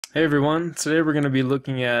Hey everyone, today we're going to be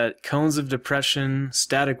looking at cones of depression,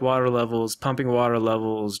 static water levels, pumping water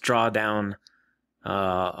levels, drawdown,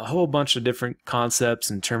 a whole bunch of different concepts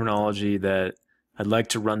and terminology that I'd like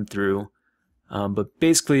to run through. But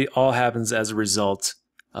basically all happens as a result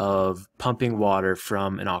of pumping water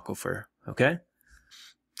from an aquifer, okay?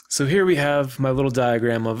 So here we have my little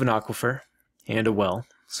diagram of an aquifer and a well.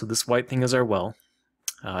 So this white thing is our well.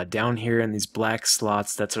 Down here in these black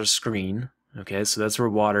slots, that's our screen. Okay, so that's where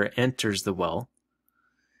water enters the well.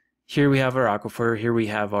 Here we have our aquifer, here we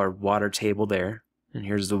have our water table there, and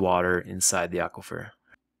here's the water inside the aquifer.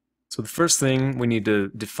 So the first thing we need to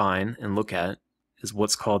define and look at is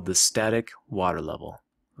what's called the static water level.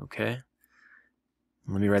 Okay?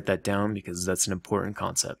 Let me write that down because that's an important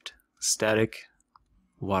concept. Static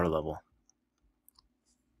water level.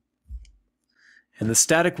 And the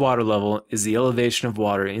static water level is the elevation of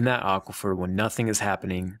water in that aquifer when nothing is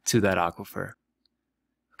happening to that aquifer.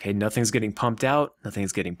 Okay, nothing's getting pumped out,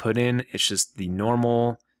 nothing's getting put in, it's just the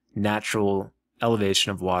normal, natural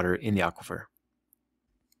elevation of water in the aquifer.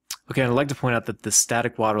 Okay, I'd like to point out that the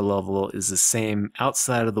static water level is the same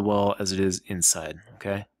outside of the well as it is inside,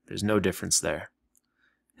 okay? There's no difference there.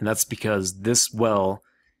 And that's because this well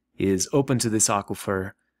is open to this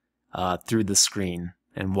aquifer through the screen,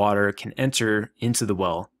 and water can enter into the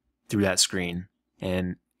well through that screen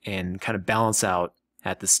and kind of balance out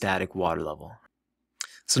at the static water level.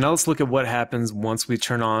 So now let's look at what happens once we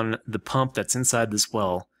turn on the pump that's inside this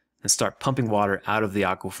well and start pumping water out of the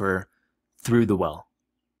aquifer through the well.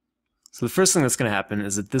 So the first thing that's going to happen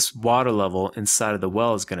is that this water level inside of the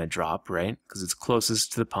well is going to drop, right? Because it's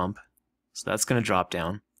closest to the pump. So that's going to drop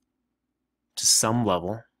down to some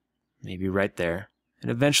level, maybe right there.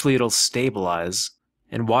 And eventually it'll stabilize,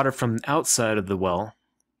 and water from outside of the well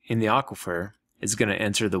in the aquifer is going to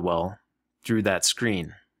enter the well through that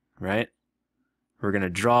screen, right? We're going to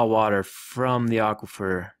draw water from the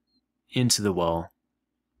aquifer into the well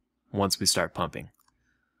once we start pumping.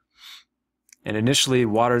 And initially,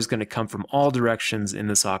 water is going to come from all directions in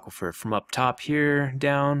this aquifer, from up top here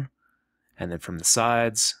down, and then from the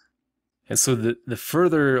sides. And so the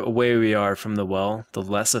further away we are from the well, the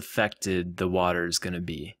less affected the water is going to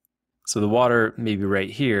be. So the water maybe right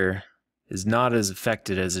here is not as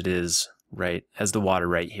affected as it is as the water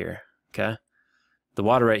right here, okay? The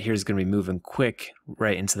water right here is going to be moving quick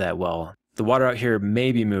right into that well. The water out here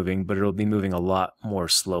may be moving, but it'll be moving a lot more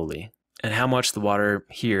slowly. And how much the water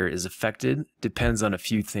here is affected depends on a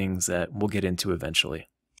few things that we'll get into eventually.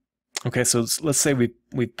 Okay, so let's say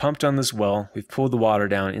we've pumped on this well, we've pulled the water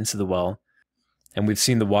down into the well, and we've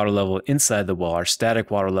seen the water level inside the well, our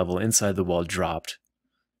static water level inside the well dropped,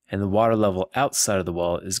 and the water level outside of the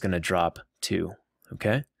well is going to drop too,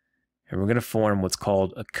 okay? And we're going to form what's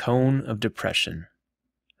called a cone of depression,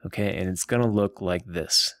 okay? And it's going to look like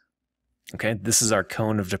this, okay? This is our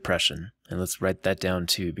cone of depression, and let's write that down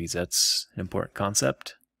too because that's an important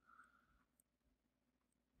concept.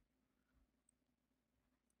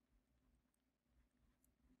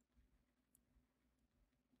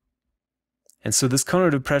 And so this cone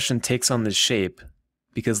of depression takes on this shape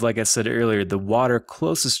because, like I said earlier, the water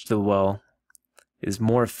closest to the well is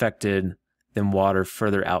more affected than water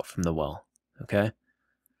further out from the well, okay?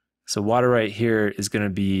 So water right here is going to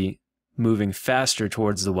be moving faster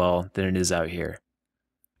towards the well than it is out here.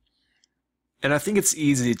 And I think it's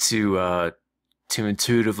easy to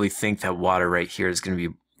intuitively think that water right here is going to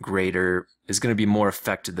be is going to be more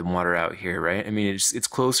affected than water out here, right? I mean, it's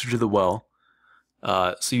closer to the well.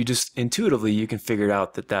 So you just intuitively you can figure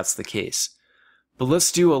out that that's the case. But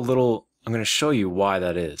let's do a little, I'm going to show you why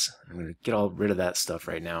that is. I'm going to get all rid of that stuff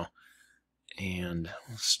right now. And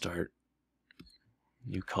we'll start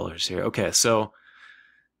new colors here. Okay, so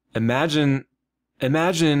imagine,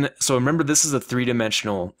 so remember this is a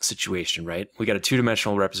three-dimensional situation, right? We got a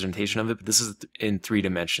two-dimensional representation of it, but this is in 3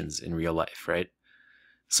 dimensions in real life, right?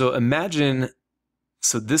 So imagine,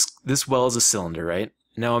 so this well is a cylinder, right?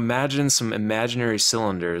 Now imagine some imaginary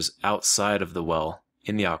cylinders outside of the well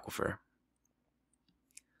in the aquifer.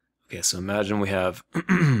 Okay, so imagine we have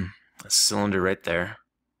a cylinder right there.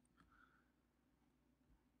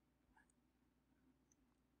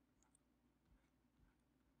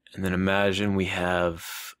 And then imagine we have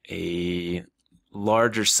a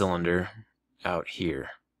larger cylinder out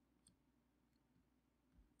here.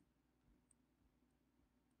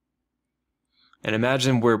 And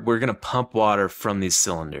imagine we're going to pump water from these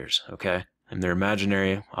cylinders, okay? And they're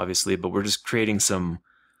imaginary, obviously, but we're just creating some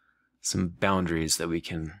boundaries that we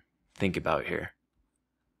can think about here.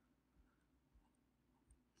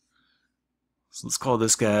 So let's call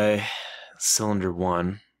this guy cylinder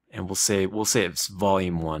 1, and we'll say it's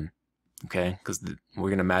volume 1. okay? Because we're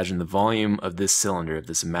going to imagine the volume of this cylinder, of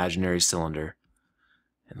this imaginary cylinder,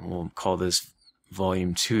 and we'll call this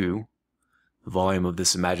volume 2, the volume of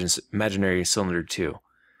this imaginary cylinder 2,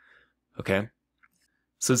 okay?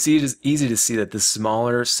 So it's easy to see that this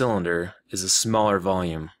smaller cylinder is a smaller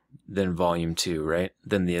volume than volume 2, right?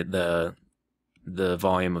 Than the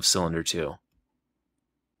volume of cylinder 2.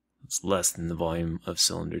 It's less than the volume of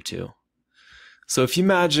cylinder 2. So if you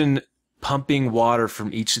imagine pumping water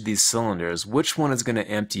from each of these cylinders, which one is going to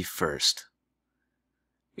empty first?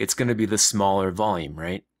 It's going to be the smaller volume,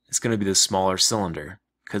 right? It's going to be the smaller cylinder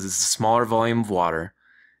because it's a smaller volume of water,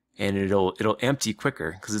 and it'll empty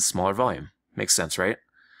quicker because it's smaller volume. Makes sense, right?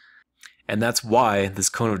 And that's why this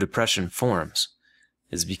cone of depression forms,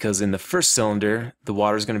 is because in the first cylinder, the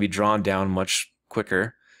water is going to be drawn down much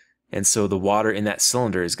quicker, and so the water in that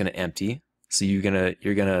cylinder is going to empty. So you're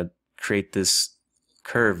gonna create this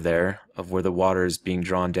curve there of where the water is being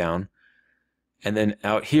drawn down, and then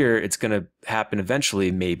out here it's going to happen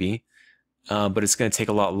eventually, maybe, but it's going to take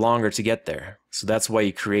a lot longer to get there. So that's why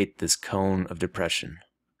you create this cone of depression.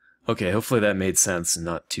 Okay, hopefully that made sense and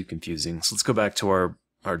not too confusing. So let's go back to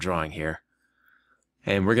our drawing here,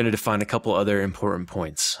 and we're going to define a couple other important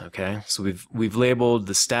points. Okay, so we've labeled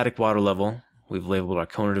the static water level, we've labeled our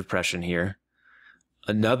cone of depression here.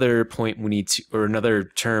 Another point we need to, or another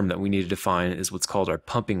term that we need to define, is what's called our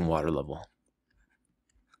pumping water level.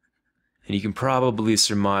 And you can probably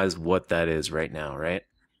surmise what that is right now, right?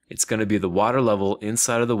 It's going to be the water level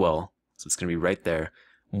inside of the well, so it's going to be right there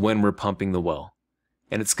when we're pumping the well.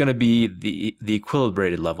 And it's going to be the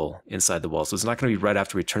equilibrated level inside the well. So it's not going to be right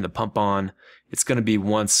after we turn the pump on. It's going to be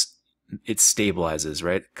once it stabilizes,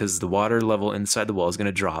 right? Because the water level inside the well is going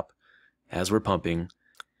to drop as we're pumping.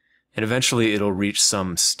 And eventually it'll reach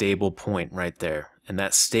some stable point right there. And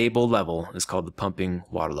that stable level is called the pumping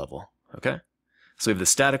water level. Okay? So we have the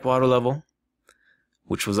static water level,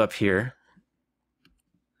 which was up here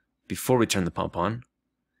before we turn the pump on.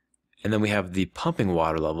 And then we have the pumping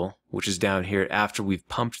water level, which is down here after we've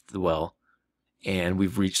pumped the well and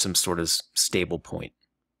we've reached some sort of stable point.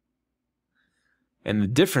 And the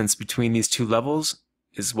difference between these two levels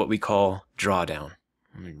is what we call drawdown.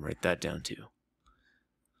 Let me write that down too.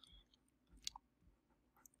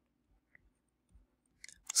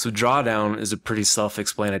 So drawdown is a pretty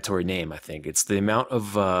self-explanatory name, I think. It's the amount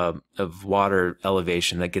of water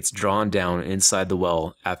elevation that gets drawn down inside the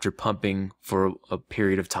well after pumping for a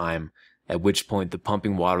period of time, at which point the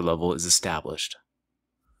pumping water level is established.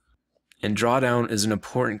 And drawdown is an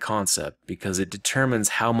important concept because it determines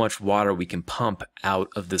how much water we can pump out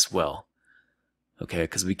of this well. Okay,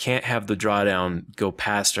 because we can't have the drawdown go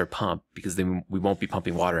past our pump because then we won't be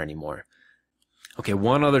pumping water anymore. Okay,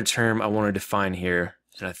 one other term I want to define here,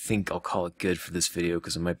 and I think I'll call it good for this video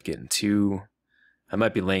because I might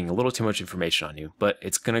be laying a little too much information on you, but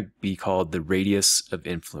it's going to be called the radius of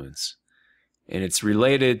influence. And it's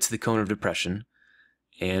related to the cone of depression.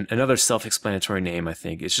 And another self-explanatory name, I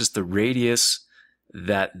think, it's just the radius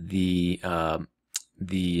that the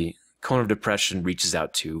cone of depression reaches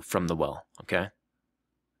out to from the well, okay?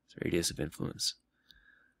 It's radius of influence.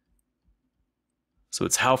 So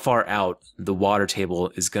it's how far out the water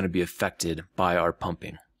table is going to be affected by our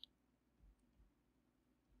pumping.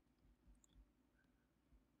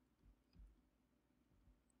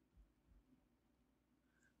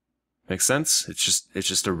 Makes sense? It's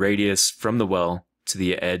just a radius from the well to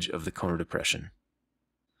the edge of the cone of depression.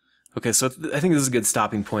 Okay, so I think this is a good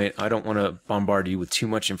stopping point. I don't want to bombard you with too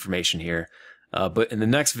much information here, but in the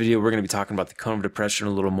next video we're going to be talking about the cone of depression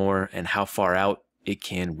a little more and how far out it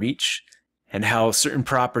can reach, and how certain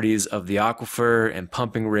properties of the aquifer and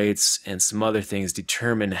pumping rates and some other things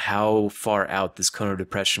determine how far out this cone of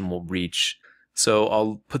depression will reach. So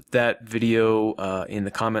I'll put that video in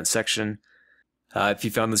the comment section. If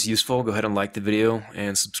you found this useful, go ahead and like the video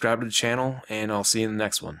and subscribe to the channel, and I'll see you in the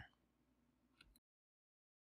next one.